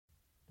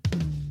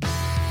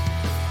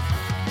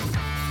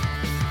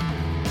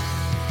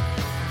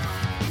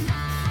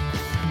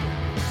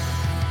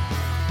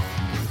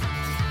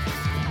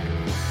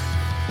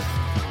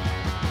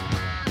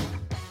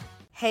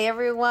Hey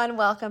everyone,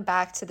 welcome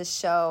back to the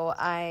show.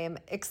 I'm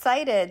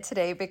excited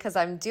today because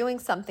I'm doing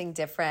something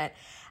different.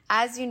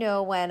 As you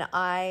know, when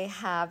I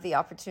have the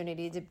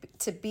opportunity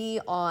to be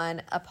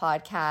on a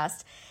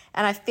podcast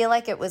and I feel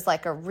like it was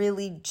like a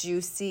really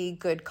juicy,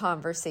 good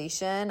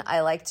conversation,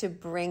 I like to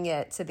bring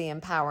it to the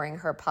Empowering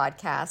Her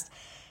podcast.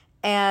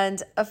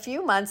 And a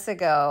few months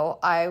ago,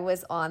 I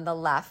was on the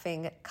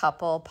Laughing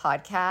Couple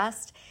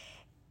podcast.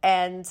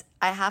 And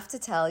I have to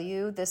tell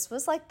you, this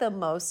was like the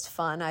most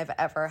fun I've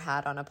ever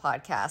had on a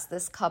podcast.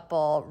 This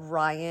couple,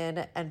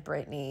 Ryan and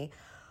Brittany,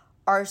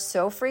 are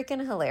so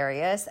freaking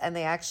hilarious. And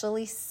they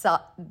actually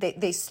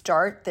they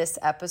start this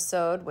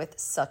episode with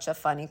such a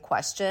funny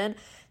question.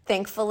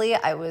 Thankfully,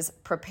 I was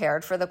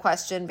prepared for the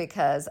question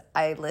because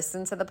I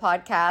listened to the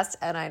podcast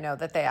and I know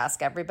that they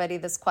ask everybody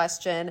this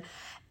question.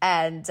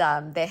 And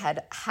they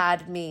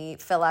had me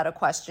fill out a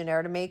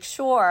questionnaire to make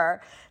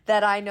sure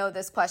that I know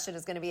this question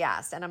is going to be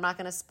asked. And I'm not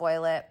going to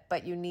spoil it,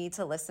 but you need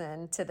to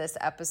listen to this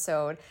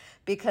episode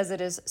because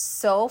it is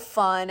so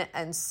fun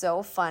and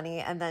so funny.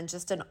 And then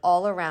just an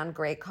all-around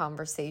great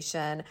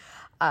conversation.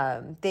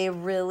 They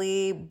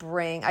really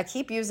bring, I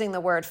keep using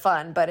the word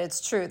fun, but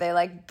it's true. They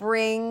like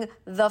bring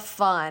the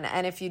fun.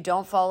 And if you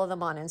don't follow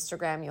them on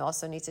Instagram, you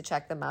also need to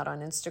check them out on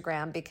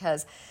Instagram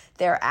because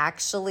they're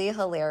actually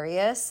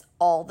hilarious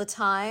all the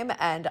time.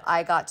 And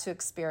I got to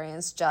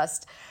experience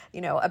just,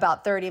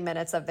 about 30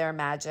 minutes of their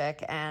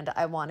magic. And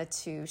I wanted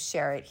to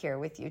share it here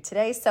with you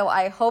today. So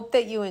I hope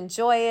that you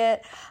enjoy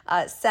it.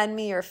 Send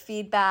me your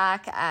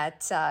feedback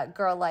at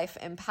Girl Life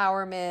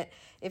Empowerment.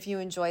 If you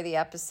enjoy the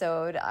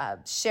episode,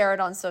 share it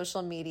on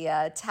social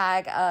media,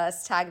 tag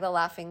us, tag the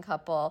Laughing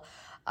Couple.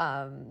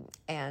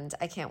 And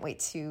I can't wait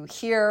to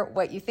hear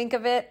what you think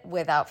of it.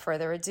 Without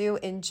further ado,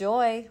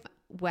 enjoy.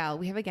 Well,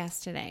 we have a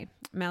guest today.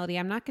 Melody,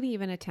 I'm not going to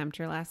even attempt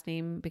your last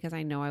name because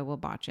I know I will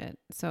botch it.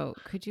 So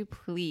could you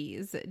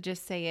please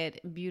just say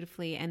it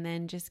beautifully and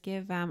then just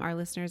give our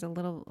listeners a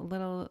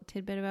little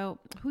tidbit about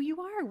who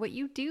you are, what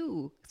you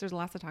do, because there's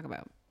lots to talk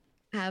about.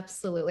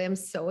 Absolutely. I'm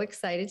so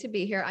excited to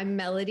be here. I'm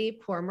Melody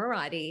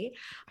Pourmoradi.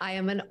 I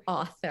am an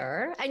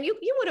author. And you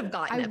would have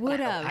gotten it. I would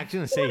have. I was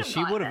going to say,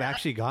 she would have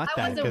actually got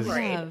that. I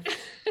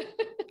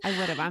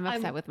would have. I'm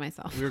upset with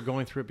myself. We were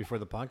going through it before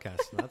the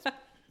podcast. So that's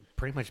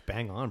pretty much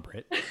bang on,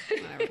 Britt.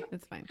 Whatever.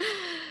 It's fine.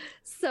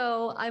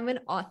 So I'm an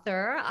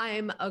author.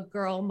 I'm a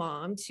girl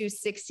mom to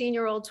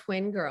 16-year-old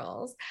twin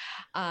girls.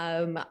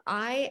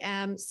 I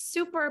am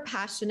super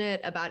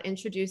passionate about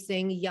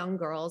introducing young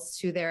girls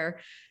to their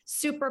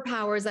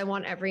superpowers. I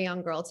want every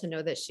young girl to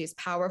know that she's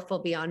powerful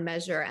beyond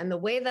measure. And the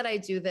way that I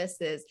do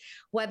this is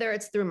whether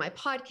it's through my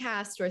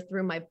podcast or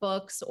through my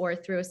books or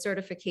through a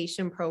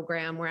certification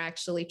program where I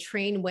actually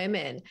train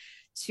women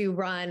to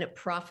run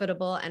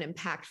profitable and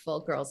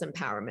impactful girls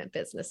empowerment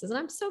businesses. And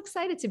I'm so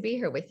excited to be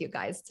here with you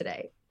guys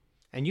today.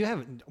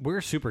 And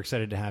we're super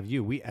excited to have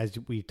you. As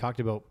we talked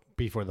about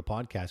before the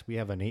podcast, we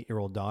have an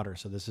 8-year-old daughter.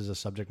 So this is a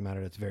subject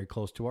matter that's very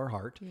close to our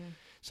heart. Yeah.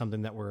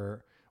 Something that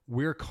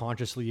we're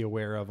consciously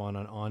aware of on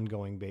an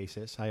ongoing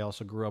basis. I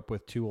also grew up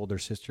with 2 older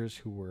sisters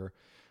who were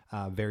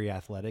very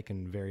athletic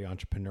and very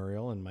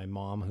entrepreneurial, and my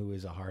mom, who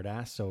is a hard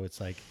ass. So it's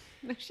like,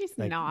 no, she's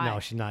not. No,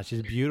 she's not. She's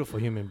a beautiful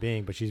human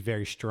being, but she's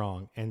very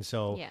strong. And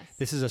so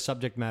This is a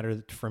subject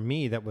matter for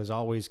me that was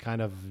always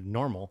kind of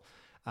normal,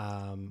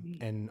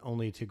 and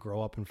only to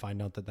grow up and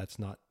find out that that's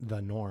not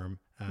the norm.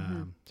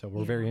 So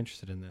we're very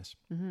interested in this.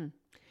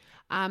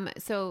 Mm-hmm.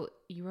 So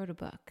you wrote a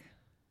book.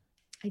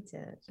 I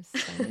did.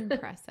 So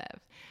impressive.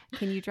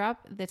 Can you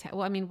drop the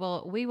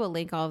we will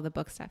link all of the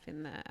book stuff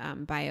in the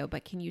bio,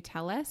 but can you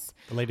tell us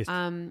the latest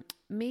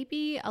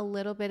maybe a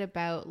little bit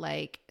about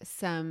like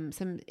some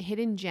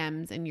hidden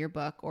gems in your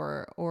book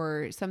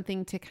or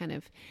something to kind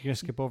of... You're going to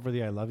skip over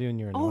the I love you and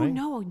you're annoying?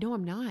 Oh, no,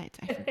 I'm not.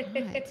 I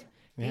forgot.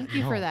 Thank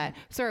you for that.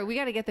 Sorry, we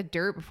got to get the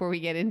dirt before we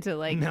get into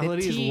like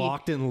Melody the tea. is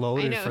locked and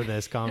loaded for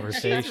this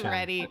conversation. She's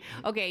ready.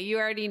 Okay, you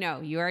already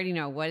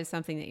know. What is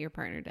something that your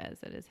partner does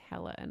that is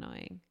hella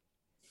annoying?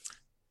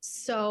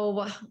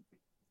 So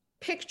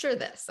picture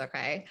this,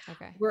 okay?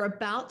 We're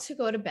about to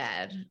go to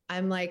bed.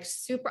 I'm like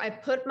I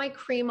put my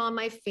cream on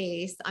my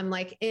face. I'm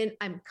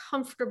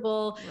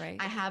comfortable. Right.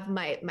 I have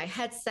my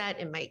headset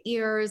in my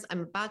ears.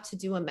 I'm about to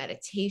do a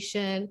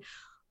meditation.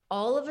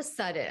 All of a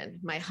sudden,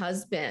 my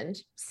husband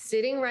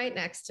sitting right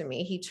next to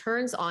me, he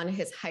turns on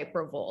his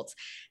Hypervolt.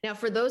 Now,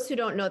 for those who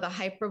don't know, the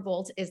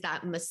Hypervolt is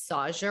that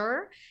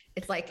massager.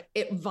 It's like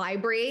it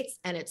vibrates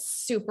and it's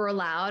super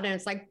loud and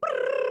it's like,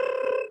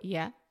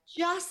 yeah.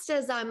 Just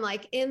as I'm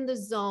like in the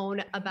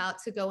zone about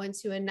to go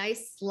into a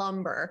nice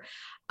slumber.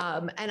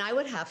 And I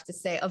would have to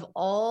say of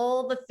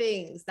all the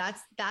things,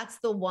 that's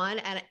the one.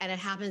 And it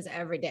happens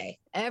every day,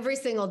 every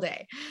single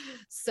day.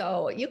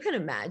 So you can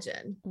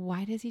imagine.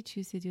 Why does he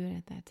choose to do it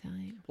at that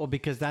time? Well,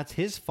 because that's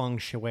his feng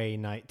shui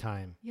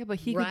nighttime. Yeah, but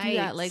he could do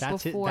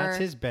that before. That's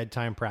his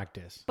bedtime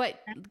practice. But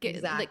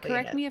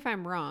correct me if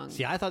I'm wrong.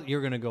 See, I thought you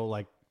were going to go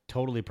like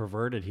totally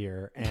perverted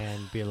here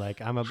and be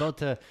like, I'm about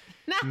to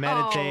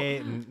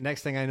meditate, and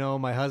next thing I know,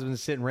 my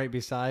husband's sitting right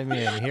beside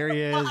me, and here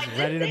he is,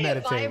 ready to meditate.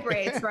 It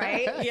vibrates,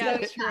 right? Yeah,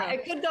 So, true.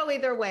 it could go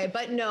either way,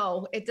 but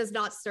no, it does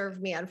not serve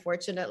me,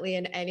 unfortunately,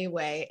 in any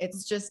way.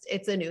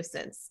 It's a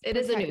nuisance. It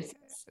is a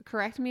nuisance.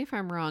 Correct me if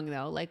I'm wrong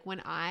though. Like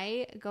when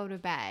I go to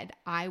bed,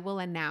 I will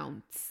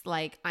announce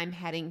like I'm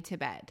heading to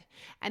bed.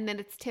 And then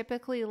it's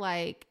typically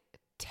like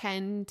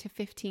 10 to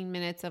 15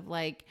 minutes of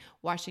like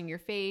washing your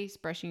face,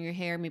 brushing your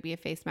hair, maybe a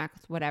face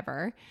mask,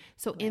 whatever.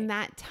 So in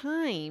that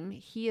time,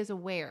 he is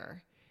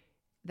aware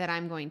that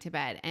I'm going to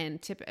bed.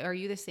 And are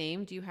you the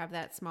same? Do you have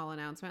that small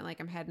announcement? Like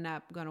I'm heading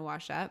up, going to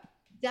wash up?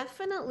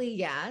 Definitely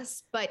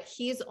yes, but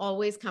he's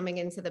always coming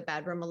into the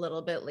bedroom a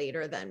little bit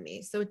later than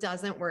me. So it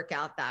doesn't work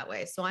out that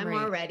way. So I'm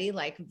already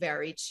like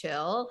very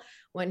chill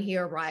when he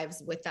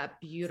arrives with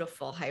that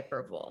beautiful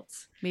Hypervolt.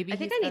 Maybe I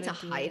think I need to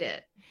hide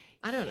it.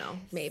 I don't know,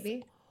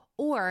 maybe.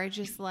 Or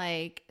just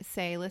like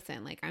say,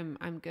 listen, like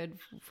I'm good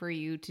for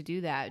you to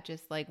do that.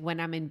 Just like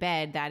when I'm in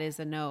bed, that is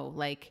a no.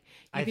 Like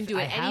you can do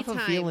it anytime. I have a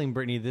feeling,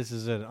 Brittany, this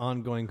is an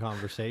ongoing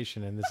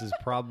conversation, and this has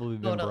probably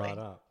been brought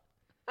up.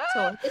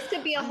 So this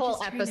could be a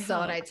whole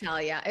episode. I tell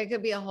you, it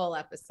could be a whole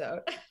episode.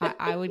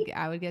 I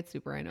would get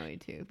super annoyed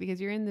too, because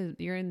you're in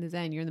the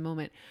zen, you're in the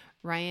moment.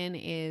 Ryan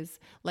is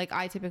like,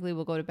 I typically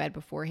will go to bed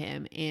before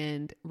him,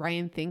 and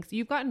Ryan thinks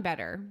you've gotten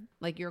better.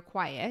 Like you're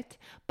quiet,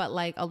 but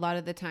like a lot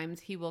of the times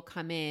he will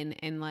come in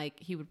and like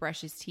he would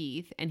brush his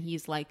teeth and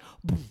he's like,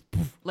 poof,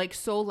 poof, like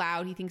so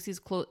loud. He thinks he's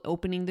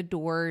opening the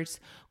doors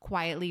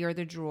quietly or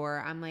the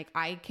drawer. I'm like,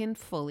 I can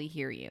fully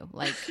hear you.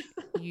 Like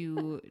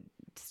you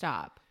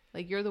stop.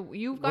 Like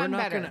you've gotten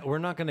better. We're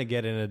not gonna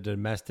get in a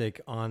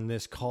domestic on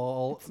this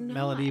call,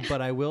 Melody,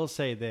 but I will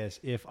say this.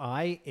 If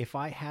I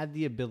had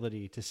the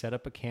ability to set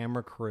up a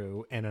camera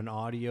crew and an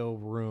audio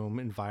room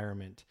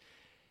environment,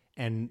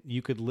 and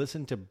you could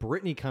listen to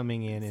Brittany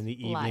coming in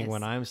the evening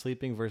when I'm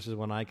sleeping versus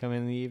when I come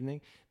in the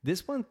evening,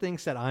 this one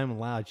thinks that I'm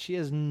loud. She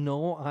has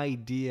no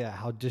idea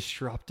how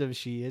disruptive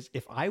she is.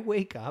 If I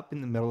wake up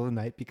in the middle of the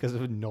night because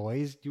of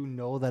noise, you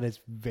know that it's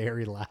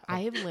very loud.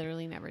 I have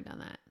literally never done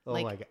that.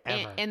 Like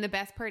ever. And the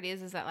best part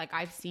is that like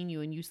I've seen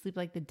you and you sleep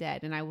like the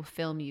dead, and I will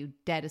film you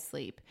dead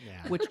asleep,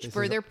 which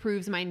further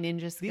proves my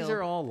ninja skill. These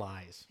are all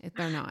lies.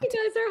 They're not. You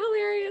guys are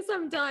hilarious.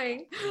 I'm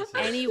dying.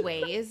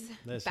 Anyways,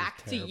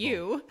 back to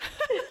you.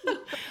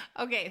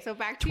 Okay, so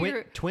back to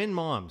your twin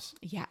moms.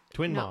 Yeah.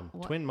 Twin moms.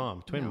 A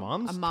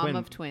mom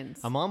of twins.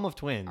 A mom of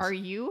twins. Are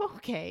you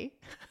okay?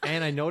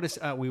 And I noticed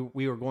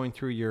we were going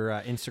through your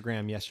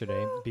Instagram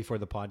yesterday before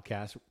the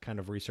podcast, kind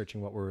of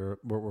researching what we're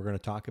going to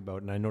talk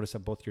about, and I noticed that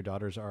both your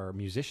daughters are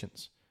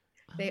musicians.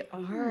 They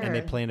are. And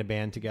they play in a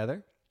band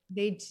together?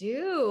 They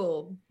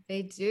do.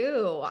 They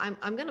do.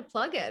 I'm going to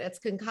plug it. It's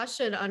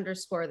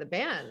concussion_ the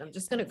band. I'm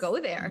just going to go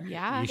there.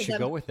 Yeah. You should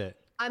go with it.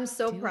 I'm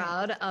so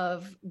proud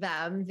of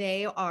them.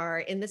 They are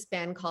in this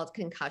band called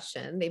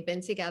Concussion. They've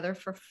been together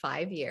for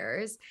 5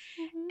 years.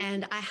 Mm-hmm.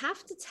 And I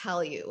have to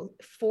tell you,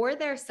 for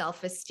their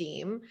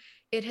self-esteem,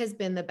 it has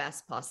been the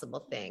best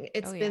possible thing.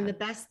 It's been the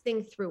best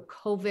thing through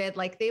COVID.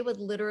 Like they would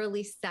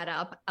literally set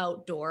up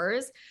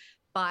outdoors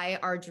by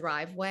our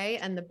driveway,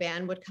 and the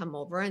band would come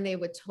over and they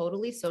would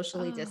totally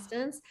socially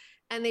distance,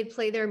 and they'd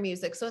play their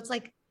music. So it's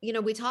like, you know,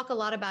 we talk a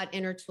lot about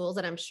inner tools,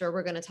 and I'm sure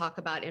we're going to talk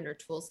about inner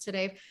tools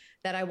today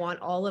that I want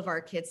all of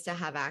our kids to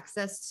have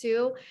access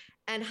to.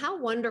 And how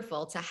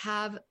wonderful to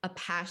have a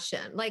passion.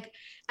 Like,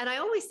 and I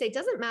always say, it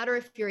doesn't matter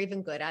if you're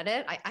even good at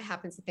it. I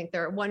happen to think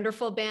they're a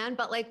wonderful band,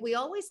 but like, we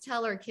always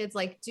tell our kids,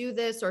 like, do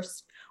this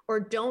or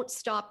don't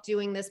stop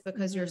doing this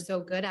because you're so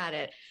good at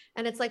it.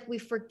 And it's like, we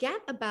forget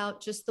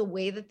about just the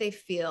way that they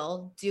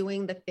feel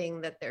doing the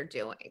thing that they're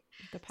doing.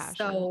 The passion.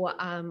 So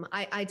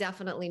I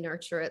definitely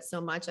nurture it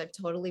so much. I've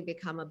totally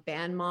become a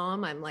band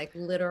mom. I'm like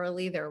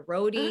literally their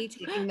roadie,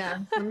 taking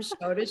them from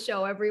show to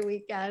show every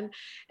weekend.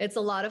 It's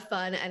a lot of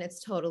fun, and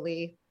it's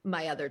totally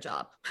my other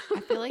job. I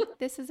feel like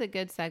this is a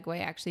good segue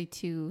actually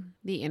to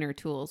the inner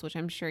tools, which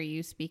I'm sure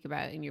you speak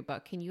about in your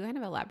book. Can you kind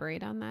of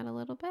elaborate on that a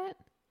little bit?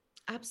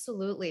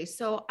 Absolutely.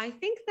 So I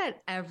think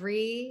that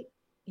every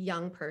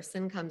young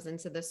person comes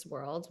into this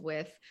world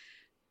with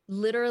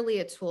literally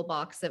a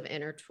toolbox of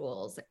inner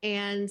tools,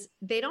 and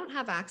they don't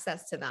have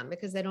access to them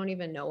because they don't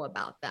even know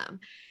about them.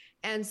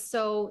 And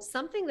so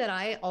something that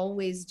I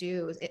always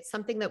do, it's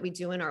something that we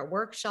do in our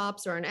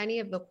workshops or in any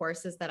of the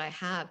courses that I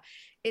have.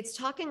 It's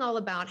talking all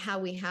about how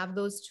we have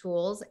those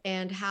tools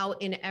and how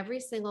in every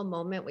single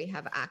moment we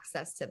have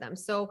access to them.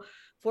 So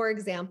for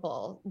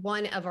example,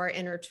 one of our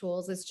inner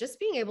tools is just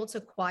being able to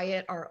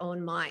quiet our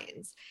own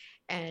minds.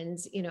 And,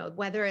 you know,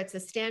 whether it's a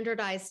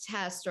standardized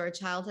test or a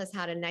child has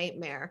had a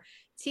nightmare,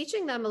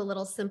 teaching them a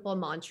little simple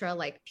mantra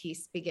like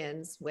peace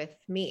begins with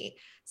me.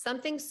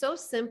 Something so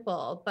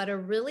simple, but a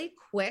really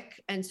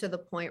quick and to the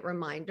point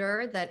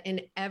reminder that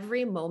in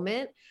every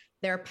moment,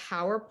 their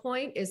power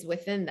point is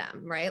within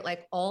them, right?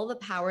 Like all the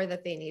power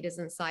that they need is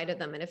inside of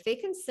them. And if they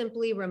can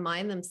simply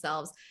remind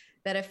themselves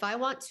that if I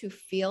want to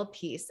feel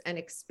peace and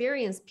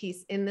experience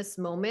peace in this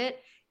moment,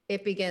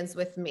 it begins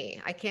with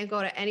me. I can't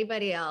go to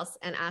anybody else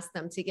and ask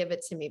them to give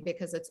it to me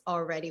because it's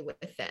already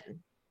within.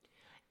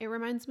 It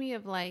reminds me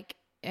of like,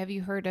 have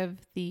you heard of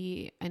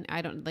and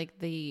I don't like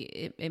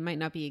it might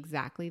not be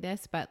exactly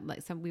this, but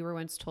like we were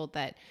once told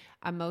that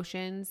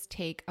emotions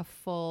take a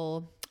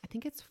full, I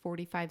think it's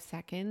 45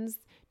 seconds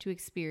to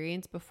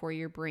experience before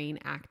your brain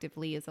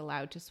actively is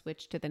allowed to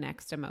switch to the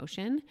next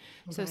emotion.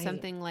 So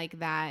something like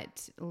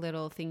that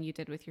little thing you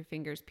did with your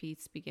fingers,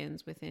 peace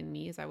begins within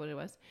me. Is that what it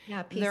was?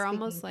 Yeah. They're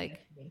almost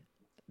like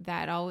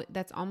that.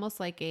 That's almost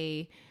like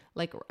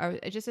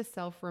just a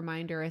self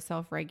reminder, a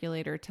self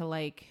regulator to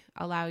like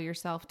allow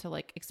yourself to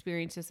like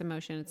experience this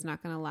emotion. It's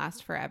not going to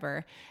last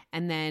forever,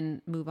 and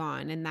then move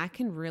on. And that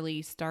can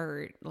really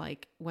start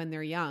like when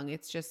they're young.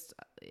 It's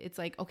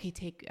like, okay,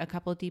 take a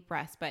couple of deep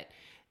breaths, but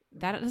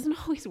that doesn't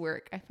always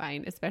work. I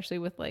find, especially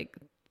with like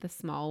the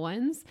small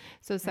ones.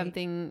 So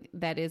something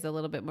that is a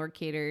little bit more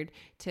catered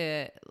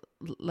to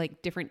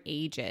like different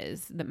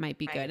ages that might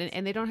be good.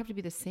 And they don't have to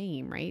be the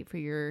same, right? For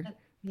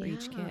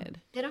each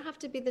kid. They don't have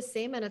to be the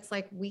same. And it's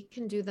like, we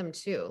can do them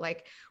too.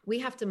 Like we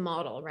have to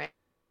model, right?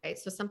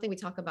 So something we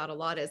talk about a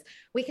lot is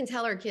we can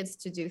tell our kids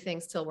to do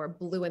things till we're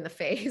blue in the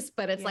face,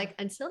 but it's like,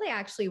 until they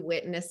actually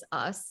witness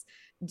us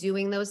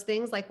doing those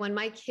things, like when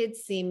my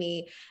kids see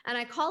me, and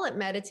I call it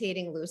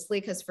meditating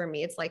loosely, because for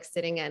me, it's like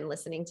sitting and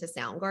listening to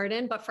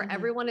Soundgarden, but for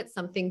everyone, it's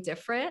something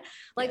different.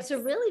 Like to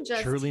really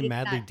just truly,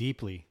 madly,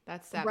 deeply.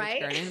 That's Savage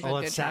Garden. Oh,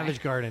 it's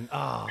Savage Garden.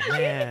 Oh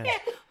man.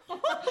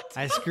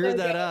 I screwed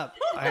that up.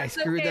 I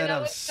screwed that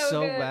up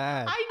so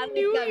bad. I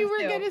knew you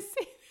were going to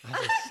say that. I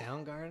was like,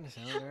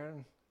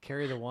 Soundgarden.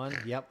 Carry the One.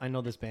 Yep, I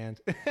know this band.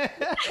 I'm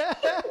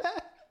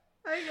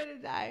going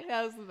to die.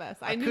 That was the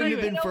best. I couldn't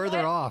have been further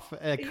off.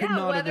 I could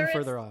not have been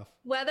further off.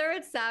 Whether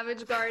it's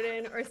Savage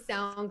Garden or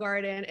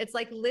Soundgarden, it's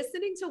like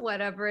listening to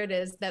whatever it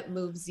is that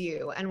moves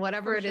you and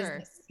whatever it is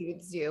that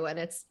suits you. And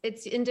it's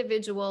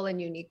individual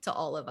and unique to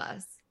all of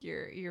us.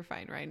 You're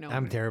fine, right?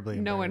 I'm terribly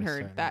no one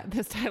heard that.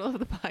 This title of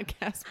the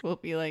podcast will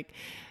be like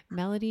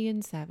Melody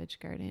and Savage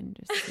Garden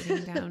just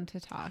sitting down to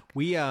talk.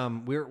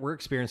 We're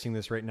experiencing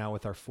this right now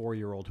with our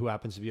 4-year-old, who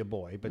happens to be a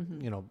boy, but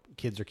you know,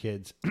 kids are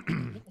kids,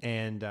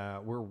 and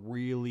we're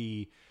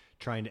really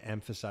trying to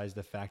emphasize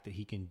the fact that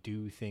he can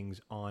do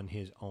things on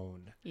his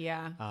own.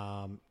 Yeah.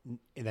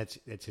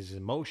 That's his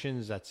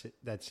emotions.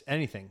 That's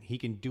anything. He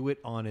can do it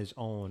on his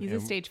own. He's a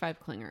stage 5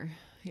 clinger.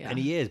 Yeah. And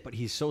he is, but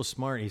he's so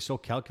smart. He's so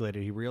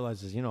calculated. He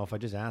realizes, you know, if I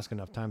just ask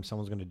enough time,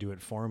 someone's going to do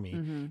it for me.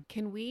 Mm-hmm.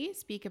 Can we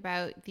speak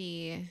about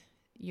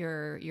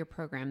your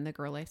program, the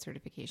Girl Life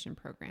Certification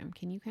Program?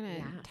 Can you kind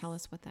of tell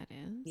us what that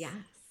is? Yeah.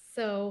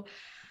 So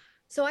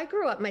I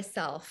grew up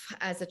myself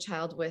as a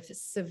child with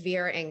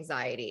severe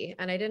anxiety,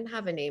 and I didn't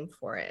have a name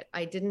for it.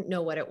 I didn't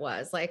know what it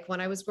was. Like when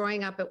I was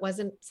growing up, it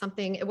wasn't a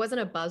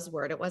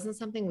buzzword. It wasn't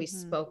something we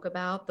spoke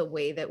about the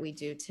way that we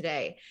do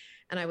today.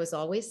 And I was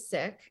always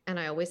sick, and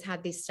I always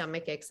had these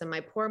stomach aches, and my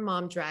poor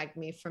mom dragged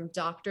me from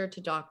doctor to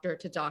doctor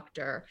to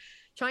doctor,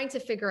 trying to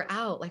figure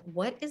out like,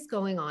 what is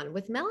going on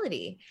with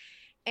Melody?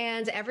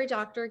 And every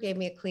doctor gave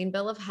me a clean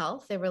bill of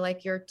health. They were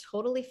like, you're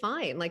totally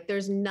fine. Like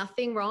there's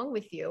nothing wrong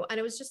with you. And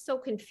it was just so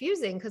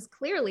confusing because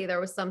clearly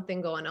there was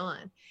something going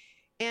on.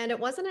 And it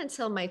wasn't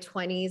until my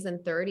 20s and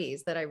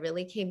 30s that I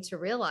really came to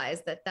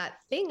realize that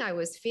thing I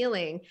was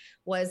feeling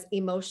was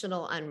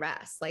emotional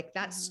unrest. Like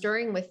that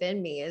stirring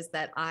within me is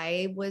that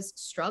I was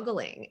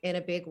struggling in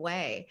a big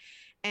way.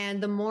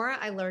 And the more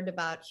I learned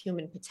about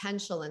human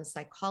potential and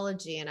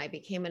psychology, and I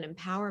became an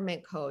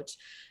empowerment coach,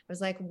 I was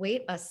like,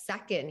 wait a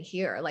second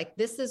here. Like,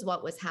 this is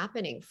what was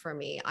happening for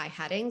me. I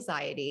had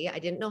anxiety. I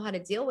didn't know how to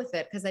deal with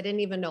it because I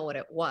didn't even know what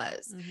it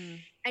was. Mm-hmm.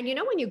 And you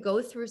know, when you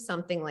go through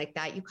something like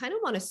that, you kind of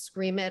want to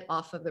scream it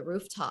off of the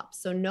rooftop.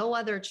 So no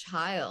other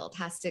child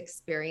has to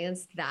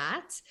experience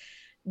that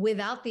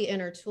without the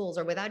inner tools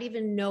or without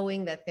even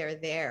knowing that they're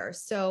there.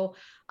 So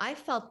I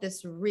felt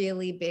this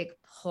really big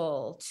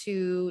pull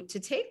to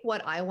take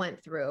what I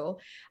went through,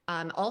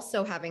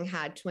 also having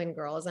had twin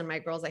girls, and my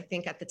girls, I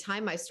think at the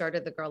time I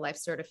started the Girl Life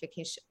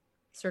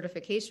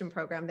certification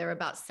program, they were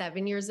about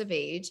 7 years of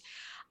age.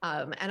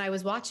 And I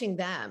was watching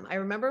them. I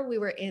remember we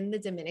were in the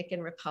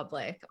Dominican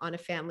Republic on a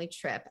family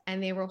trip,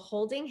 and they were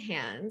holding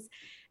hands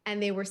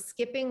and they were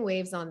skipping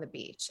waves on the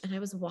beach. And I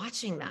was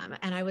watching them,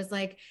 and I was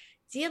like,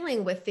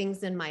 dealing with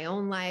things in my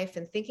own life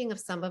and thinking of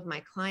some of my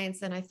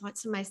clients. And I thought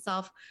to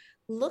myself,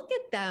 look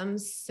at them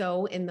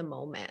so in the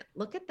moment.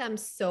 Look at them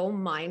so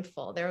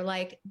mindful. They're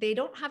like, they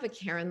don't have a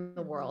care in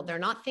the world. They're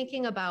not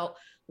thinking about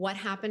what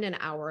happened an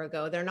hour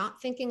ago. They're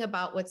not thinking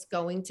about what's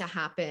going to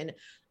happen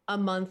a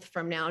month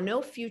from now.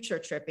 No future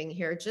tripping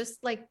here,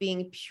 just like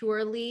being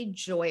purely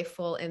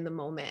joyful in the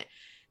moment.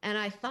 And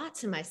I thought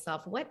to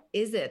myself, what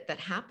is it that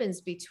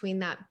happens between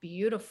that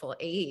beautiful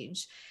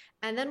age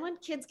and then when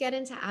kids get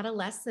into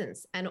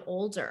adolescence and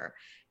older?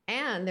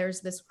 And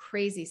there's this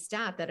crazy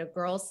stat that a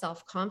girl's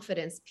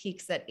self-confidence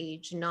peaks at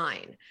age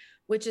 9,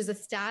 which is a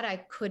stat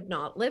I could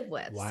not live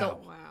with. Wow.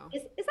 So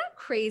is that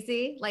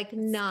crazy? Like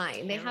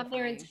 9, they have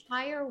their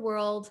entire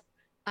world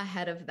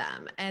ahead of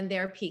them and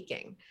they're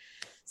peaking.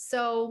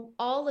 So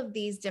all of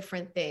these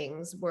different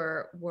things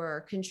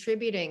were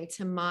contributing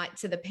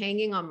to the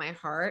panging on my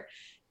heart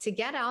to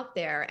get out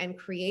there and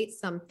create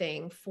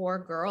something for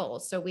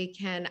girls so we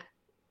can,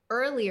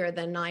 earlier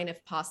than 9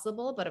 if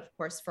possible, but of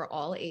course for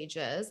all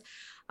ages,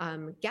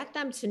 get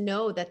them to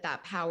know that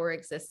that power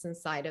exists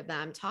inside of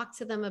them. Talk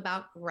to them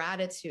about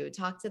gratitude.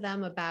 Talk to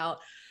them about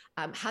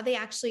how they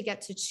actually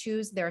get to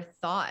choose their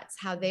thoughts,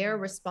 how they are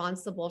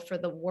responsible for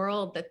the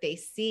world that they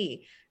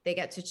see. They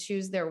get to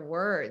choose their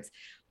words.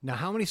 Now,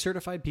 how many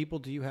certified people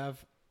do you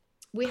have?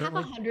 We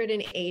currently? have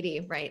 180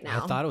 right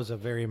now. I thought it was a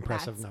very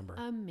impressive That's number.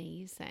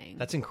 amazing.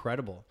 That's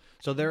incredible.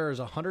 So there's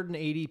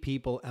 180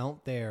 people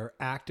out there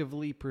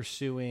actively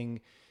pursuing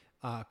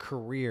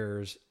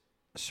careers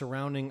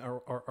surrounding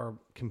or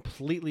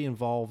completely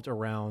involved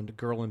around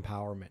girl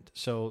empowerment.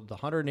 So the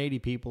 180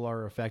 people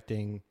are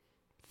affecting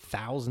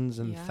thousands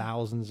and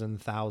thousands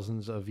and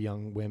thousands of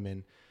young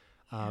women.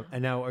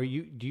 And now, do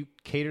you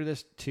cater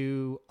this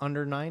to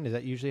under 9? Is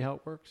that usually how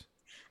it works?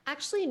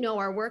 Actually, no,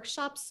 our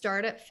workshops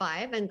start at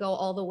 5 and go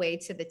all the way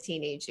to the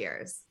teenage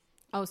years.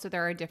 Oh, so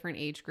there are different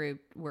age group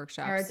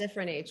workshops. There are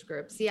different age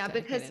groups. Yeah,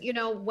 Dedicated.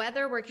 because,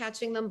 whether we're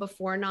catching them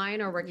before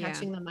 9 or we're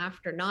catching them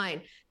after 9,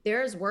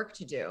 there's work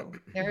to do.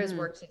 There is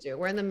work to do.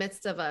 We're in the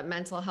midst of a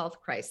mental health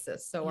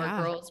crisis. So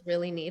our girls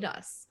really need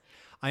us.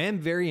 I am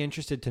very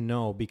interested to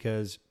know,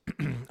 because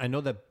I know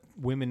that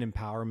women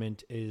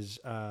empowerment is,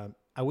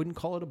 I wouldn't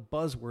call it a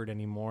buzzword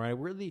anymore.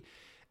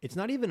 It's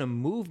not even a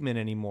movement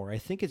anymore. I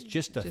think it's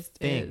just a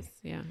thing. Is.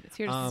 Yeah, it's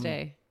here to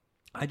stay.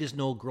 I just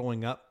know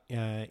growing up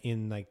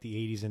in like the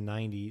 80s and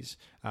 90s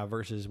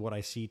versus what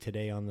I see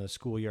today on the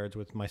schoolyards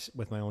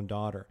with my own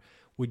daughter.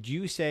 Would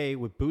you say,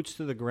 with boots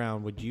to the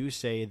ground, would you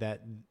say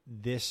that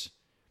this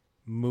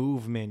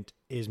movement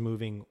is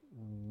moving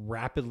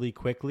rapidly,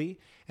 quickly?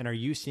 And are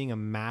you seeing a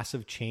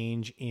massive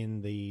change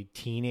in the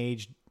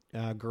teenage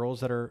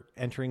girls that are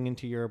entering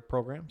into your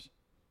programs?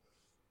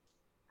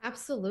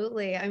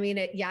 Absolutely. I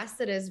mean, yes,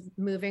 it is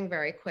moving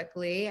very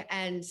quickly.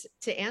 And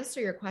to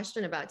answer your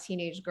question about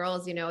teenage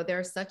girls,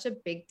 there's such a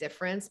big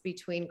difference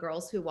between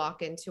girls who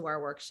walk into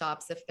our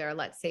workshops if they're,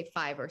 let's say,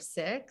 5 or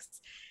 6,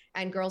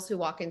 and girls who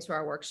walk into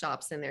our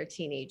workshops in their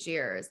teenage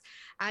years.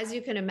 As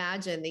you can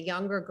imagine, the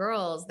younger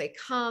girls, they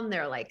come,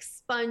 they're like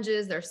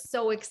sponges. They're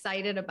so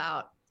excited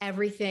about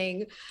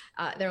everything.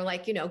 They're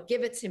like,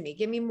 give it to me,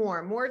 give me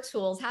more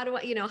tools. How do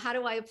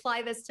I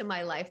apply this to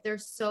my life? They're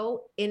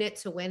so in it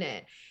to win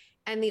it.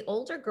 And the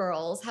older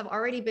girls have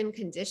already been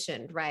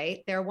conditioned,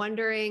 right? They're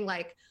wondering,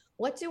 like,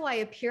 what do I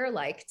appear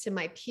like to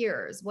my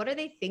peers? What are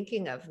they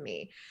thinking of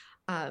me?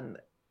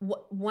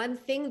 One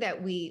thing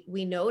that we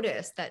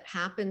notice that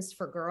happens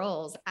for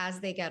girls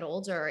as they get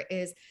older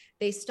is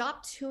they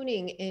stop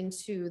tuning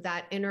into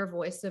that inner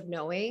voice of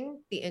knowing,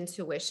 the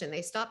intuition.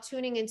 They stop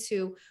tuning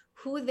into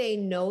who they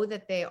know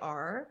that they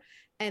are,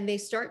 and they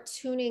start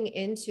tuning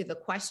into the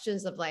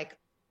questions of, like,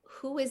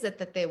 who is it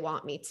that they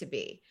want me to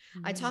be?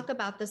 Mm-hmm. I talk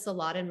about this a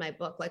lot in my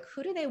book. Like,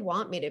 who do they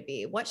want me to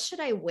be? What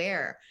should I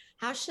wear?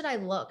 How should I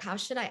look? How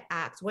should I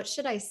act? What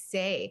should I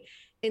say?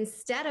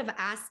 Instead of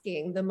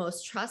asking the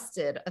most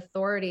trusted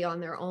authority on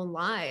their own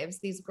lives,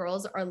 these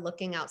girls are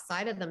looking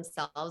outside of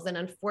themselves. And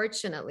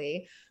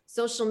unfortunately,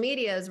 social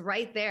media is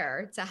right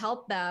there to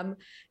help them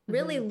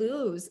really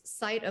lose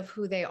sight of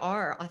who they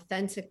are,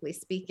 authentically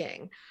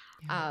speaking.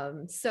 Yeah.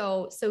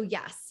 So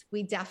yes,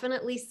 we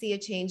definitely see a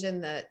change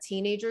in the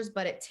teenagers,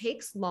 but it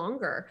takes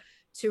longer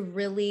to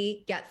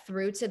really get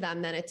through to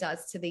them than it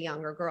does to the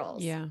younger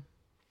girls. Yeah.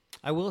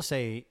 I will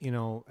say,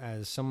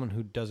 as someone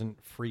who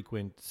doesn't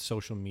frequent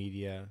social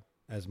media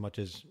as much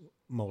as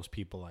most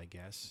people, I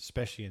guess,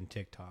 especially in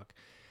TikTok,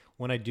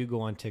 when I do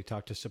go on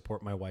TikTok to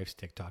support my wife's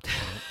TikTok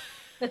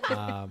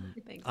account,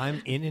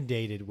 I'm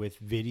inundated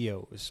with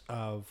videos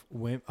of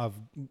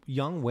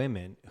young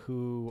women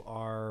who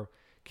are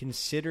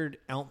considered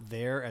out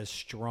there as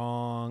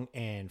strong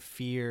and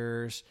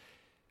fierce,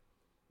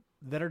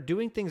 that are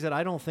doing things that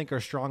I don't think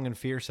are strong and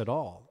fierce at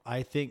all.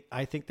 I think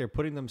they're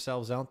putting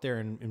themselves out there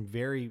in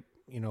very,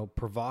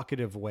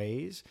 provocative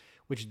ways,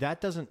 which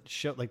that doesn't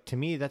show, like, to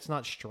me, that's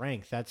not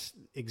strength. That's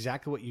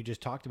exactly what you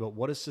just talked about.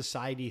 What does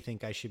society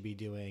think I should be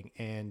doing?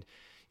 And,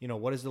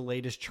 what is the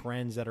latest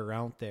trends that are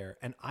out there?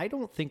 And I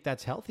don't think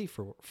that's healthy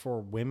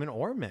for women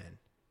or men.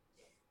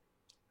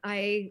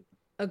 I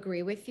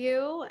agree with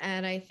you.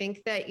 And I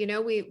think that,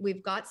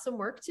 we've got some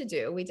work to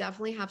do. We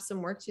definitely have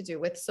some work to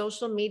do. With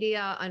social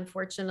media,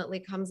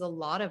 unfortunately, comes a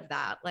lot of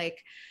that.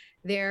 Like,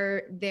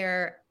 I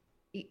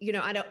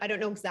don't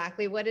know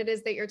exactly what it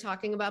is that you're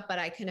talking about, but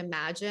I can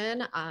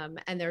imagine.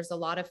 And there's a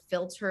lot of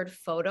filtered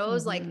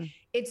photos. Like,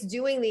 it's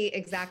doing the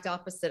exact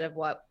opposite of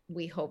what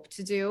we hope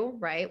to do,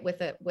 right?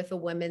 With a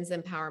women's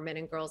empowerment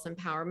and girls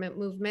empowerment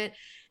movement.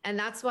 And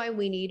that's why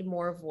we need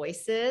more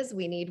voices.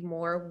 We need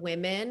more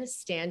women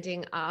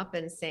standing up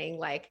and saying,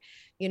 like,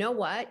 you know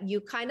what, you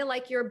kind of,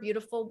 like, your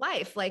beautiful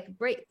wife, like,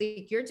 great,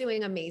 like, you're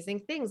doing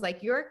amazing things.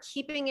 Like, you're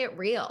keeping it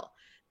real.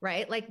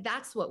 Right? Like,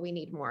 that's what we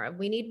need more of.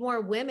 We need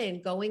more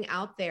women going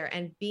out there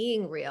and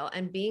being real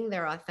and being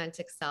their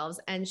authentic selves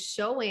and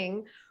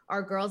showing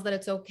our girls that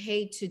it's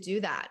okay to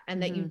do that,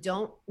 and that you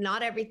don't,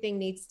 not everything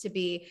needs to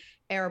be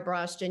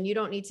airbrushed, and you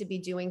don't need to be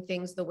doing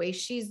things the way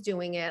she's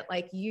doing it.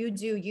 Like, you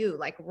do you,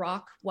 like,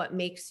 rock what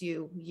makes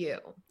you you.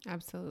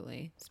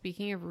 Absolutely.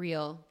 Speaking of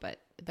reel, but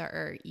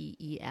the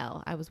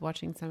REEL, I was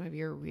watching some of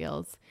your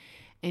reels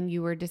and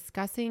you were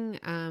discussing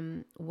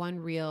one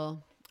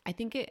reel. I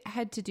think it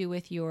had to do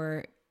with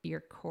your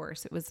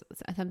course. It was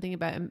something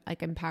about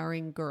like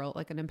empowering girl,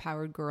 like an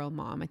empowered girl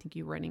mom. I think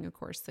you were running a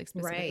course like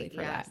specifically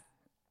for that.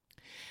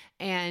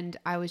 And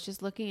I was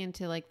just looking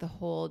into like the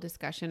whole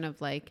discussion of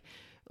like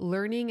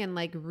learning and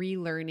like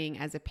relearning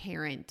as a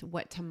parent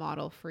what to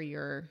model for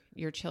your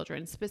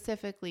children,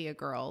 specifically a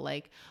girl.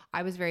 Like,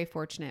 I was very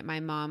fortunate. My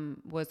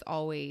mom was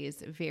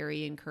always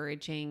very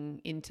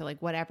encouraging into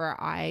like whatever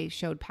I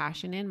showed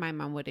passion in, my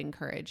mom would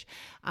encourage.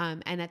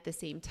 And at the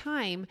same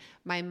time,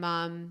 my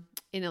mom,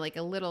 in a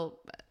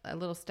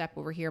little step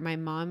over here, my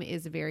mom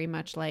is very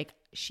much like,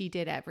 she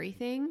did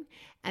everything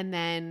and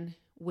then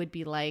would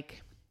be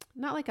like,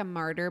 not like a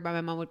martyr, but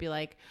my mom would be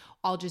like,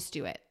 I'll just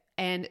do it.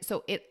 And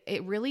so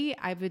it really,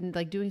 I've been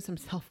like doing some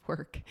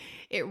self-work.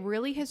 It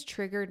really has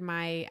triggered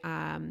my,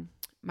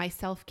 my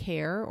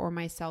self-care or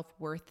my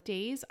self-worth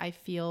days. I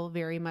feel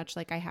very much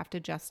like I have to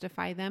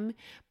justify them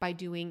by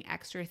doing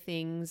extra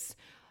things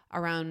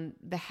around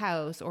the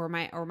house or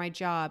my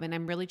job. And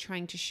I'm really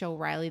trying to show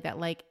Riley that,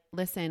 like,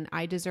 listen,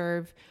 I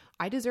deserve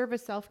a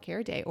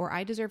self-care day, or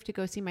I deserve to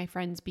go see my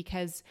friends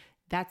because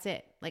that's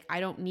it. Like, I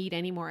don't need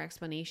any more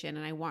explanation.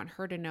 And I want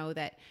her to know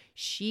that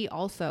she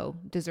also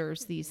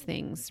deserves these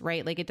things,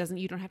 right? Like,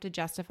 you don't have to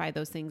justify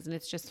those things. And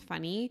it's just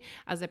funny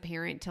as a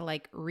parent to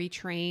like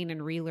retrain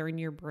and relearn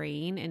your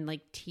brain and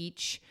like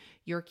teach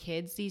your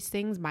kids these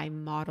things by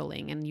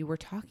modeling. And you were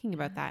talking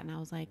about that. And I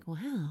was like,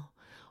 wow.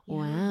 Yeah.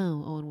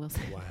 Wow. Owen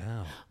Wilson.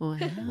 Wow.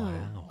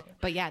 Wow.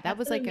 But yeah, that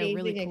was like a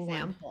really cool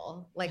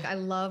example. One. Like, I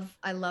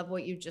love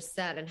what you just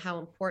said and how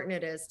important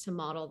it is to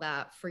model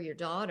that for your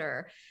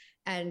daughter.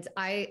 And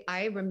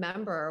I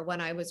remember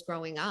when I was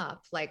growing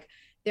up, like,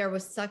 there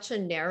was such a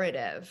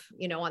narrative,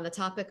 on the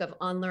topic of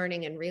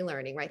unlearning and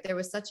relearning, right? There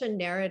was such a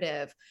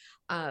narrative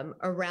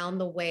around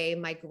the way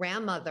my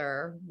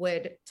grandmother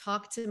would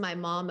talk to my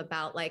mom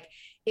about, like,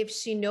 if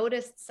she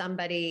noticed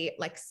somebody,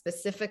 like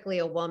specifically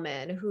a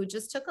woman who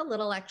just took a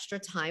little extra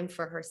time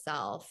for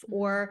herself,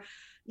 or,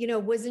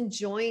 was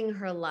enjoying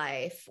her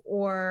life,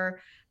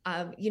 or,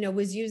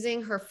 was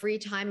using her free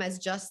time as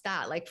just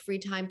that, like free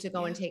time to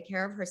go and take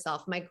care of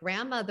herself. My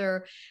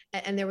grandmother,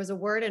 and there was a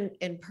word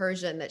in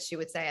Persian that she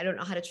would say, I don't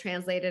know how to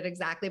translate it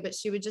exactly, but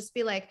she would just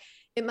be like,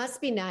 it must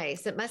be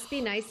nice. It must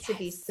be nice to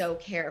be so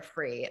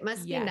carefree. It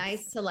must be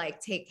nice to like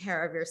take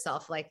care of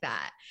yourself like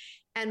that.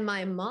 And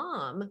my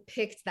mom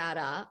picked that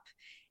up.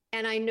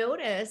 And I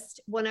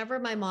noticed whenever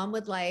my mom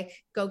would like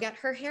go get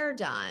her hair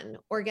done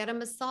or get a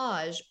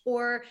massage,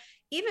 or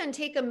even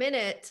take a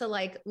minute to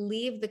like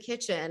leave the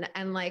kitchen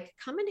and like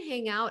come and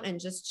hang out and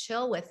just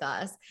chill with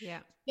us. Yeah.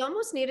 She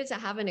almost needed to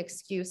have an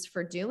excuse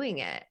for doing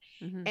it.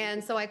 Mm-hmm.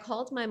 And so I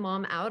called my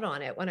mom out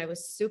on it when I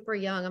was super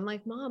young. I'm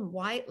like, Mom,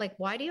 why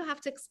do you have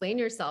to explain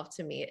yourself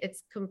to me?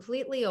 It's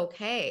completely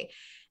okay.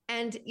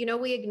 And,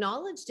 we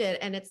acknowledged it.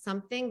 And it's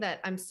something that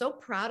I'm so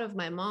proud of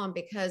my mom,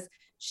 because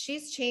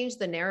she's changed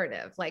the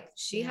narrative. Like,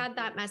 she had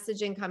that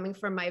messaging coming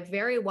from my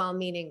very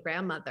well-meaning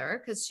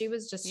grandmother, because she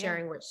was just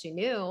sharing what she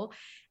knew.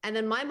 And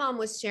then my mom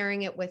was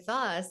sharing it with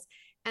us.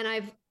 And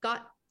I've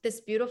got this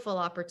beautiful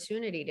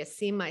opportunity to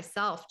see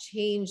myself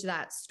change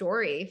that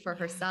story for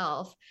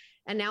herself.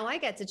 And now I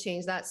get to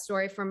change that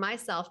story for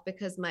myself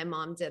because my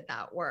mom did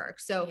that work.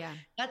 So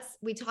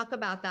we talk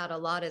about that a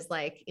lot, is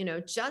like,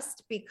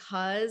 just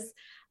because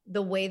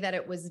the way that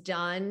it was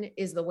done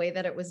is the way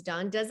that it was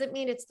done doesn't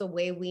mean it's the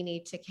way we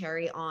need to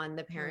carry on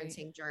the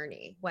parenting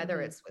journey,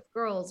 whether it's with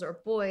girls or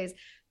boys,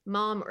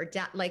 mom or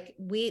dad. Like,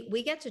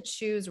 we get to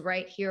choose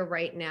right here,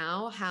 right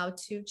now, how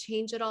to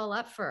change it all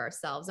up for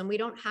ourselves. And we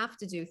don't have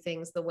to do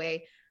things the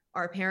way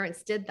our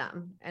parents did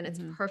them. And it's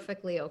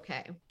perfectly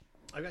okay.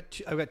 I've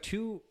got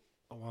two,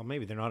 well,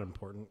 maybe they're not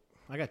important.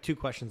 I got two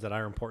questions that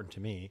are important to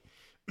me.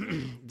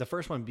 The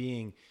first one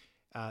being,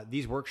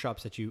 these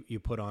workshops that you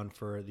put on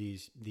for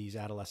these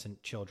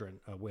adolescent children,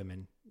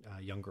 women,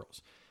 young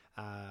girls,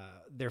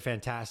 they're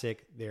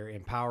fantastic. They're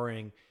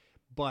empowering,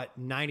 but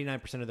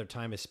 99% of their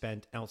time is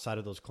spent outside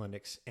of those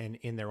clinics and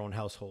in their own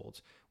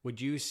households. Would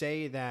you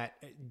say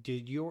that do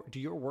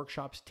your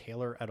workshops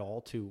tailor at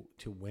all to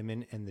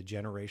women and the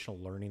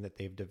generational learning that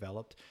they've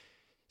developed,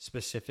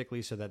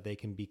 specifically so that they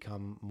can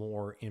become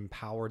more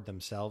empowered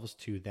themselves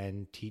to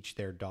then teach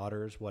their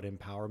daughters what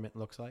empowerment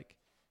looks like?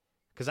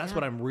 Because that's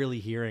what I'm really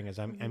hearing, is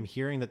I'm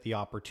hearing that the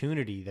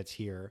opportunity that's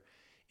here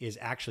is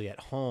actually at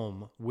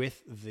home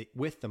with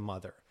the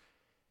mother.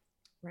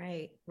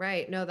 Right.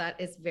 No, that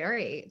is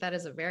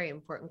a very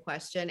important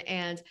question.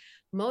 And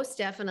most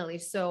definitely.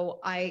 So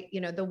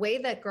the way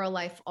that Girl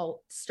Life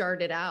all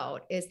started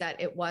out is that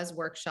it was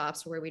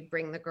workshops where we'd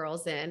bring the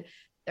girls in.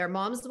 Their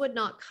moms would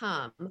not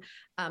come.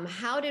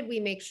 How did we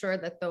make sure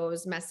that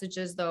those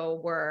messages, though,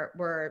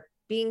 were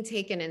being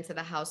taken into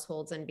the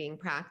households and being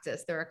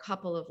practiced. There are a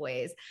couple of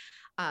ways.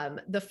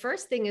 The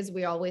first thing is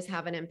we always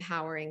have an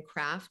empowering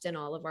craft in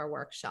all of our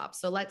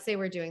workshops. So let's say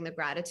we're doing the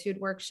gratitude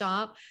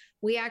workshop.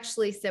 We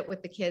actually sit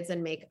with the kids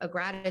and make a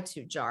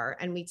gratitude jar,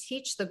 and we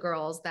teach the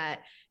girls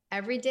that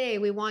every day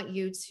we want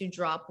you to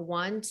drop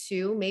 1,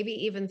 2, maybe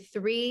even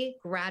 3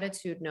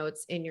 gratitude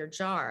notes in your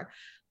jar.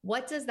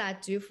 What does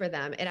that do for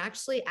them? It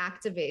actually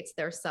activates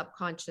their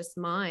subconscious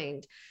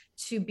mind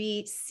to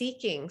be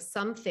seeking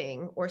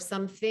something or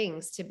some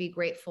things to be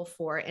grateful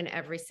for in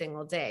every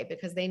single day,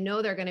 because they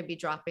know they're going to be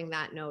dropping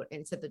that note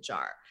into the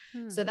jar.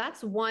 So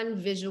that's one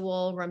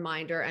visual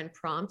reminder and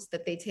prompt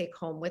that they take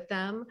home with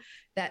them,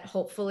 that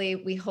hopefully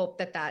we hope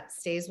that that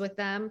stays with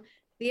them.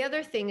 The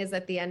other thing is,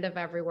 at the end of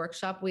every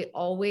workshop, we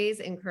always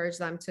encourage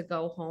them to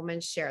go home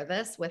and share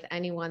this with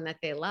anyone that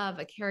they love,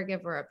 a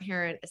caregiver, a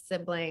parent, a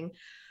sibling.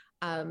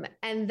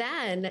 And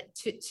then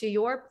to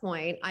your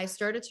point, I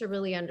started to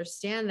really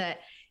understand that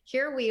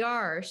here we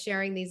are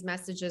sharing these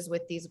messages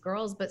with these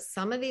girls, but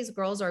some of these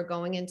girls are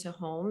going into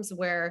homes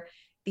where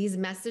these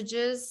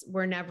messages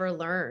were never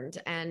learned.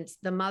 And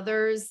the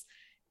mothers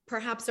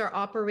perhaps are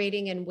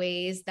operating in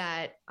ways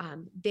that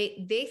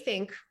they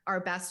think are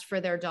best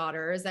for their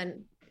daughters.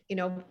 And, you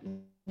know,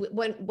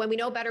 when we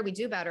know better, we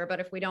do better. But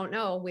if we don't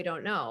know, we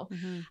don't know.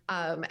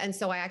 And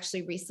so I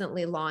actually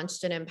recently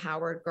launched an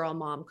Empowered Girl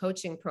Mom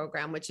coaching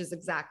program, which is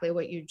exactly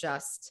what you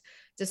just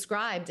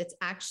described. It's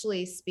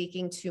actually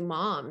speaking to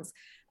moms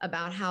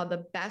about how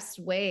the best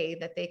way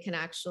that they can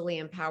actually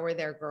empower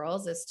their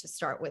girls is to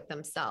start with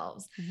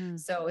themselves.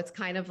 So it's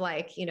kind of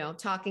like, you know,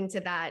 talking to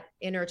that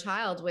inner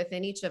child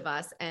within each of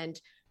us and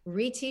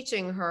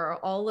reteaching her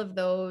all of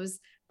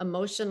those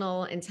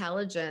emotional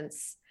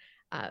intelligence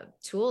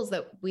tools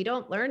that we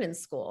don't learn in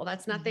school.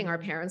 That's nothing our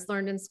parents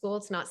learned in school.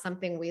 It's not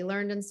something we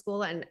learned in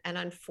school. And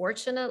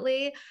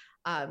unfortunately,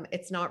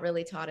 it's not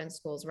really taught in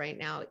schools right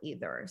now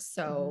either.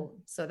 So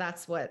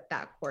that's what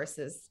that course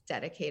is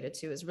dedicated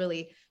to, is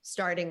really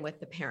starting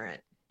with the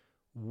parent.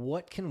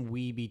 What can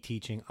we be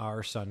teaching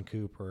our son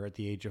Cooper at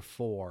the age of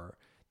 4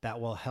 that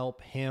will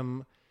help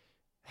him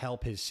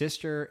help his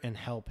sister and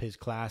help his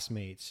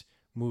classmates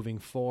moving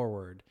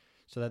forward,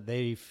 so that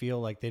they feel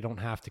like they don't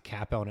have to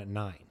cap out at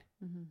 9?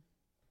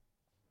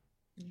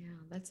 Yeah,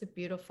 that's a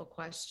beautiful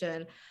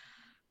question.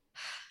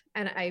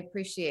 And I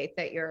appreciate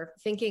that you're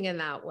thinking in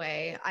that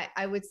way.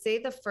 I would say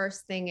the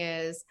first thing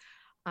is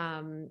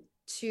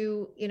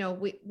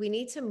we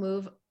need to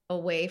move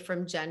away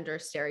from gender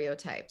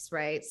stereotypes,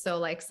 right? So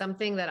like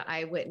something that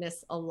I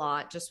witness a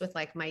lot just with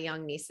like my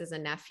young nieces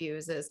and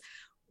nephews is,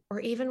 or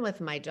even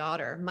with my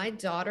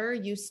daughter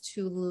used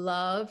to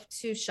love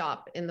to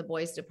shop in the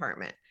boys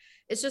department.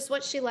 It's just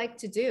what she liked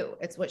to do.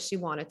 It's what she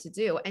wanted to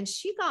do. And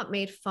she got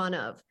made fun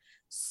of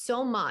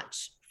so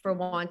much for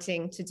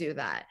wanting to do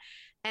that.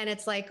 And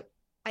it's like,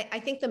 I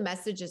think the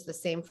message is the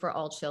same for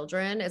all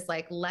children, is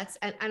like,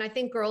 and I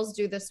think girls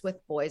do this with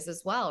boys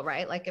as well,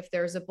 right? Like if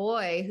there's a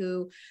boy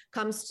who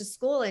comes to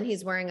school and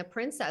he's wearing a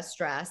princess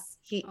dress,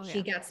 he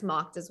gets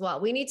mocked as well.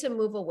 We need to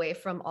move away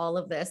from all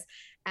of this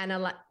and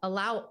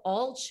allow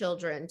all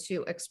children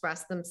to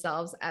express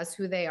themselves as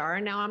who they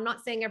are. Now, I'm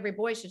not saying every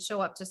boy should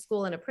show up to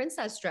school in a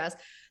princess dress,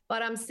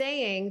 but I'm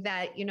saying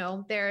that, you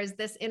know, there's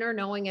this inner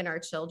knowing in our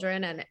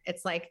children, and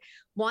it's like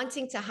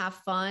wanting to have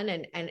fun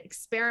and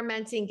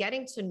experimenting,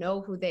 getting to know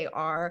who they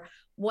are,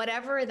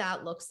 whatever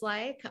that looks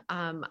like.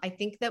 I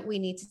think that we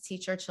need to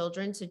teach our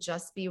children to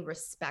just be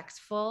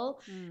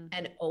respectful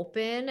and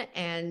open.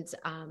 And,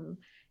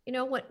 you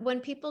know, when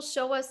people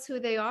show us who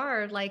they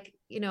are, like,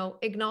 you know,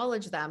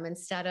 acknowledge them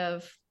instead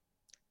of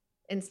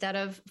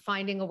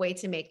finding a way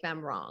to make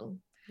them wrong.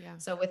 Yeah.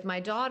 So with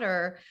my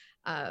daughter,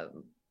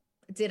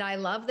 did I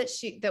love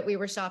that we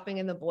were shopping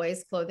in the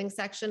boys' clothing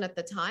section at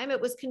the time?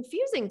 It was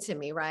confusing to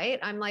me, right?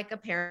 I'm like a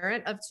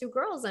parent of 2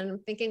 girls and I'm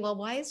thinking, well,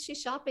 why is she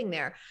shopping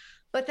there?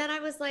 But then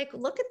I was like,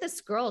 look at this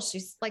girl.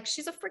 She's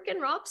a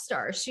freaking rock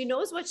star. She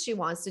knows what she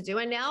wants to do.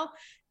 And now,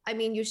 I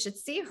mean, you should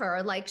see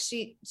her, like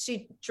she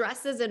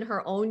dresses in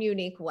her own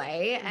unique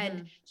way,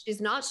 and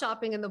she's not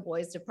shopping in the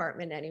boys'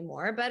 department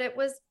anymore, but it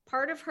was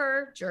part of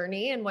her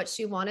journey and what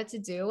she wanted to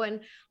do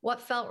and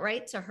what felt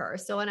right to her.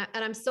 So, and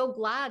I'm so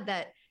glad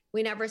that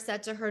we never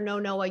said to her, no,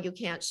 Noah, you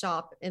can't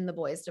shop in the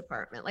boys'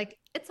 department. Like,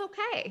 it's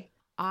okay.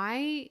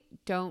 I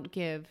don't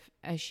give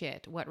a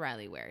shit what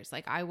Riley wears.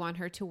 Like, I want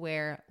her to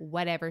wear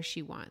whatever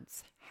she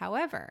wants.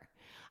 However,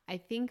 I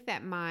think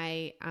that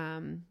my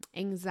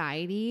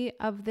anxiety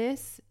of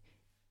this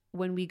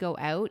when we go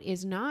out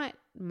is not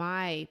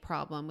my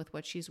problem with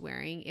what she's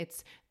wearing.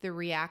 It's the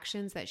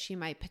reactions that she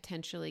might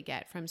potentially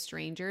get from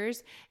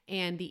strangers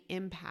and the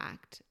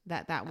impact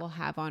that will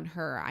have on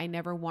her. I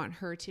never want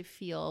her to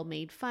feel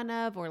made fun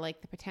of, or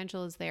like the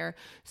potential is there.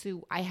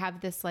 So I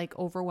have this like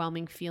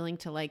overwhelming feeling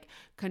to like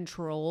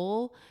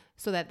control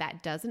so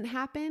that doesn't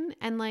happen.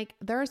 And like,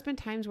 there's been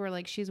times where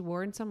like she's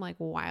worn some like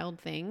wild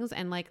things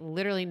and like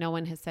literally no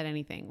one has said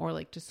anything, or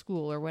like to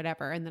school or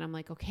whatever. And then I'm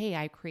like, okay,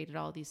 I created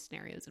all these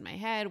scenarios in my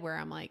head where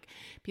I'm like,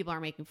 people are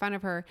making fun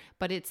of her,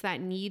 but it's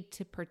that need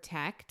to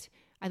protect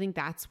I think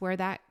that's where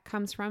that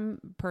comes from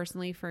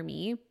personally for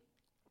me.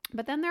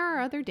 But then there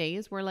are other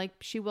days where like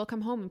she will come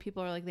home and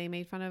people are like, they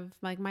made fun of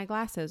like my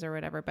glasses or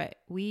whatever, but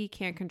we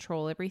can't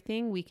control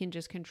everything. We can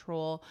just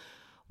try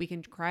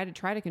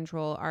to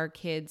control our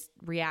kids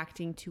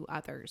reacting to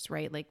others,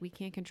 right? Like we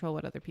can't control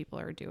what other people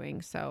are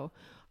doing. So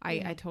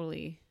I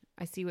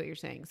see what you're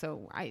saying.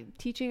 So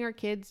teaching our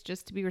kids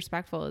just to be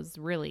respectful is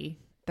really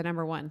the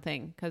number one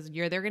thing, because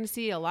they're going to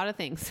see a lot of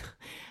things.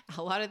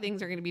 A lot of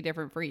things are going to be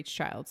different for each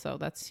child. So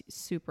that's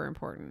super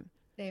important.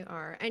 They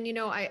are. And,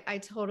 I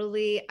can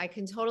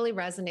totally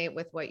resonate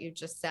with what you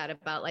just said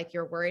about like,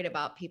 you're worried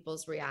about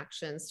people's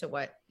reactions to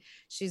what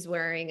she's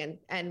wearing.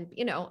 And,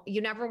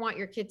 you never want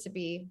your kid to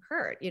be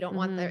hurt. You don't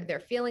want their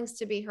feelings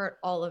to be hurt,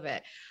 all of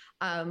it.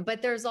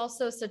 But there's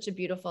also such a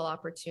beautiful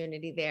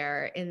opportunity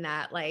there in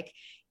that, like,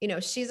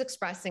 she's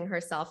expressing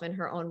herself in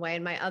her own way.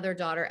 And my other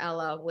daughter,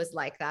 Ella, was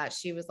like that.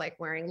 She was like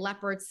wearing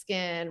leopard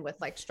skin with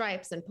like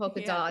stripes and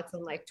polka dots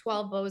and like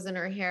 12 bows in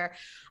her hair.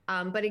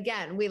 But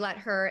again, we let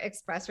her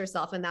express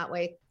herself in that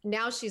way.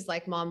 Now she's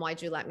like, Mom,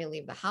 why'd you let me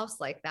leave the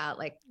house like that?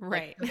 Like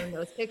in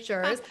those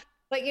pictures.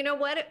 But you know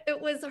what? It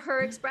was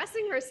her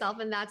expressing herself,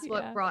 and that's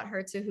what brought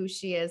her to who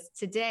she is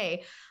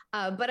today.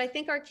 But I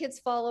think our kids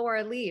follow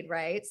our lead,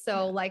 right?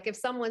 So like if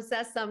someone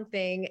says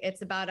something,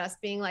 it's about us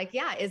being like,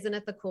 yeah, isn't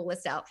it the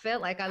coolest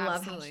outfit? Like I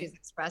love how she's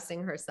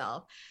expressing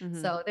herself.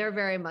 So they're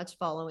very much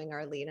following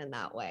our lead in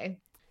that way.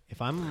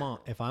 If I'm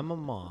a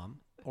mom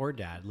or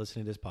dad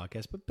listening to this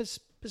podcast, but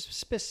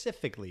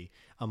specifically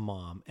a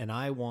mom, and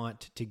I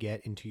want to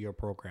get into your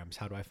programs,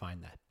 how do I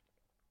find that?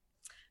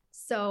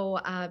 So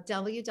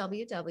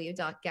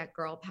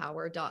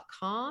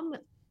www.getgirlpower.com.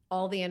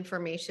 All the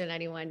information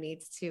anyone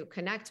needs to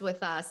connect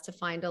with us, to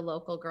find a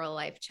local Girl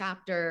Life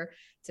chapter,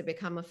 to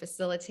become a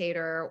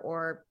facilitator,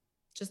 or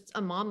just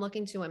a mom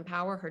looking to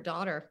empower her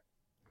daughter.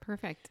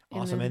 Perfect.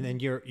 Awesome. And then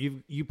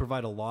you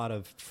provide a lot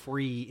of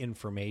free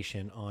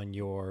information on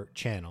your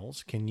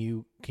channels. Can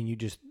you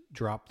just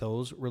drop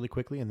those really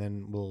quickly, and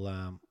then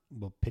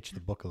we'll pitch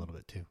the book a little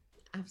bit too.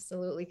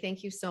 Absolutely.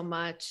 Thank you so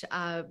much.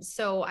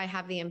 So I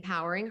have the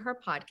Empowering Her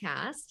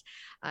podcast.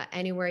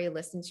 Anywhere you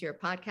listen to your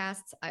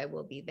podcasts, I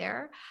will be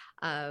there.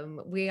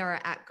 We are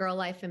at Girl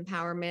Life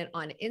Empowerment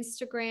on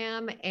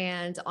Instagram,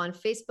 and on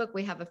Facebook,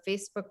 we have a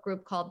Facebook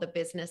group called The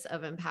Business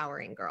of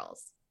Empowering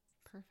Girls.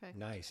 Perfect.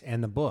 Nice.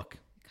 And the book,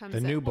 the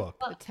new book.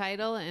 The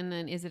title, and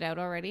then is it out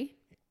already?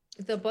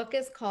 The book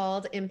is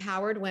called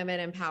Empowered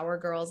Women, Empower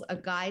Girls, a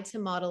guide to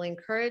modeling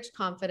courage,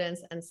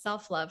 confidence, and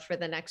self-love for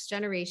the next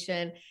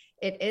generation.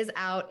 It is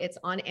out. It's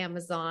on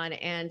Amazon.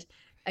 And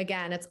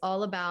again, it's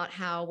all about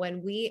how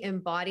when we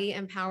embody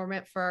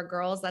empowerment for our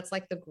girls, that's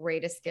like the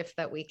greatest gift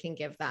that we can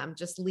give them,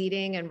 just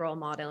leading and role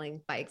modeling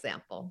by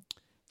example.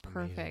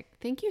 Perfect. Amazing.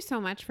 Thank you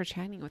so much for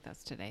chatting with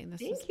us today.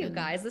 Thank you,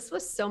 guys. This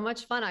was so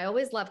much fun. I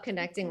always love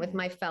connecting with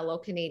my fellow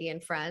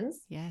Canadian friends.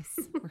 Yes.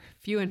 We're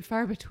few and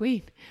far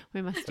between.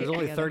 There's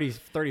only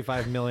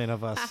 35 million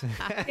of us.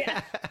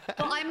 Yeah.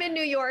 Well, I'm in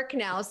New York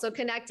now, so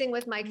connecting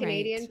with my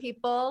Canadian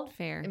people,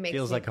 fair. It makes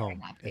feels me like home.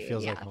 Happy. It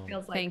feels like home.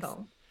 Feels like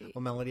home.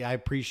 Well, Melody, I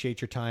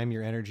appreciate your time,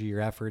 your energy, your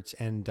efforts,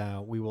 and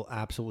we will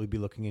absolutely be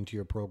looking into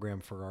your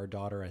program for our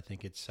daughter. I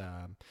think it's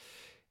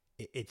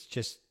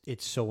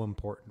so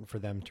important for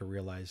them to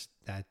realize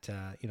that,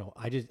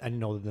 I didn't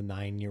know the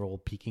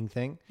 9-year-old peaking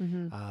thing.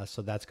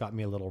 So that's got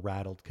me a little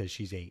rattled because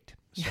she's 8.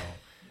 So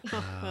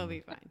we'll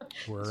be fine.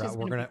 We're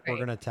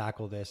going to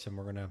tackle this, and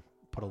we're going to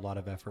put a lot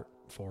of effort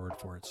forward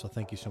for it. So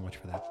thank you so much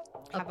for that.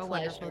 Have a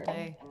wonderful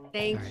day.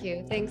 Thank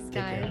you. Thanks,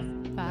 guys.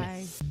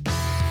 Bye.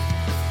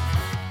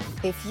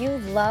 If you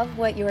love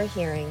what you are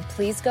hearing,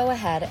 please go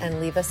ahead and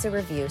leave us a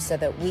review so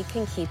that we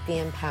can keep the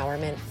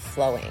empowerment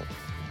flowing.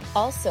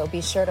 Also,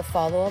 be sure to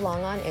follow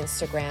along on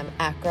Instagram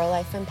at Girl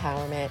Life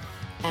Empowerment.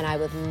 And I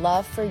would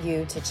love for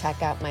you to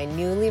check out my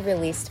newly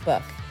released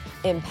book,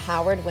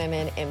 Empowered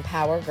Women,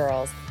 Empower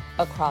Girls,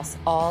 across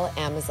all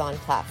Amazon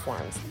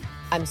platforms.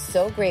 I'm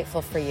so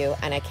grateful for you,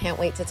 and I can't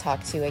wait to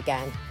talk to you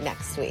again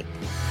next week.